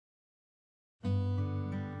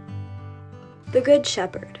The Good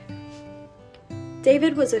Shepherd.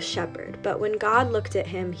 David was a shepherd, but when God looked at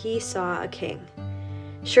him, he saw a king.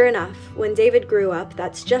 Sure enough, when David grew up,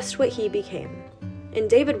 that's just what he became. And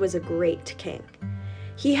David was a great king.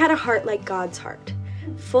 He had a heart like God's heart,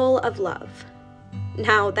 full of love.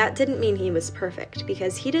 Now, that didn't mean he was perfect,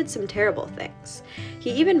 because he did some terrible things.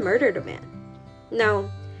 He even murdered a man. No,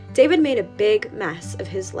 David made a big mess of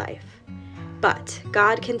his life. But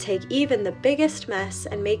God can take even the biggest mess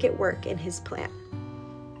and make it work in his plan.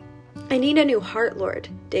 I need a new heart, Lord,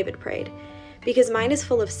 David prayed, because mine is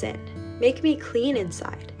full of sin. Make me clean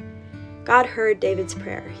inside. God heard David's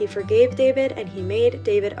prayer. He forgave David, and he made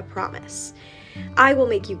David a promise. I will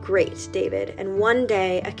make you great, David, and one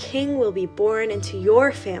day a king will be born into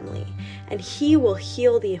your family, and he will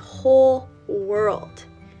heal the whole world.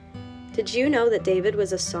 Did you know that David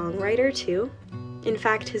was a songwriter too? In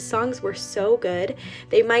fact, his songs were so good,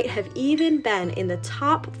 they might have even been in the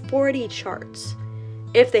top 40 charts,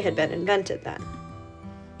 if they had been invented then.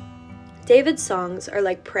 David's songs are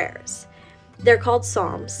like prayers. They're called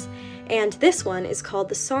psalms, and this one is called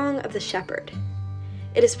the Song of the Shepherd.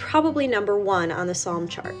 It is probably number 1 on the psalm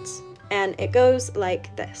charts, and it goes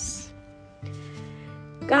like this.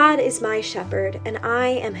 God is my shepherd, and I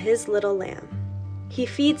am his little lamb. He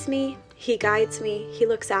feeds me, he guides me, he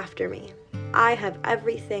looks after me. I have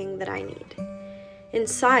everything that I need.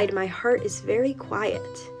 Inside, my heart is very quiet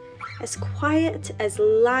as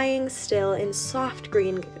lying still in soft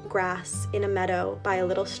green grass in a meadow by a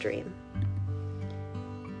little stream.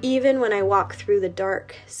 Even when I walk through the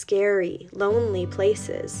dark, scary, lonely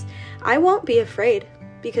places, I won't be afraid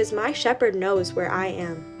because my shepherd knows where I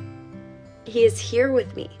am. He is here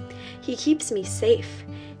with me. He keeps me safe.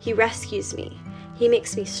 He rescues me. He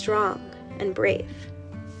makes me strong and brave.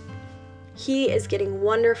 He is getting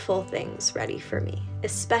wonderful things ready for me,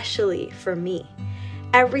 especially for me.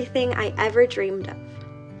 Everything I ever dreamed of.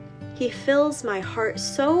 He fills my heart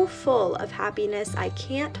so full of happiness I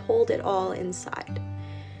can't hold it all inside.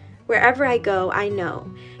 Wherever I go, I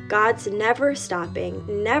know God's never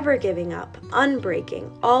stopping, never giving up,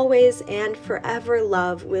 unbreaking, always and forever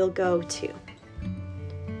love will go too.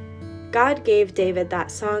 God gave David that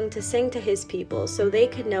song to sing to his people so they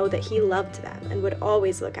could know that he loved them and would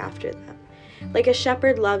always look after them, like a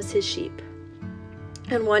shepherd loves his sheep.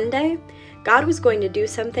 And one day, God was going to do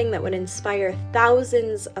something that would inspire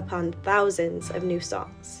thousands upon thousands of new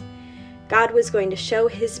songs. God was going to show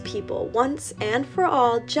his people once and for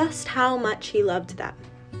all just how much he loved them.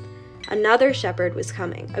 Another shepherd was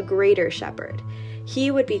coming, a greater shepherd. He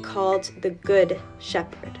would be called the Good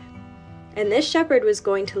Shepherd. And this shepherd was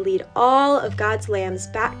going to lead all of God's lambs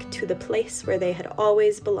back to the place where they had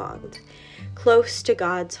always belonged, close to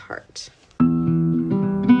God's heart.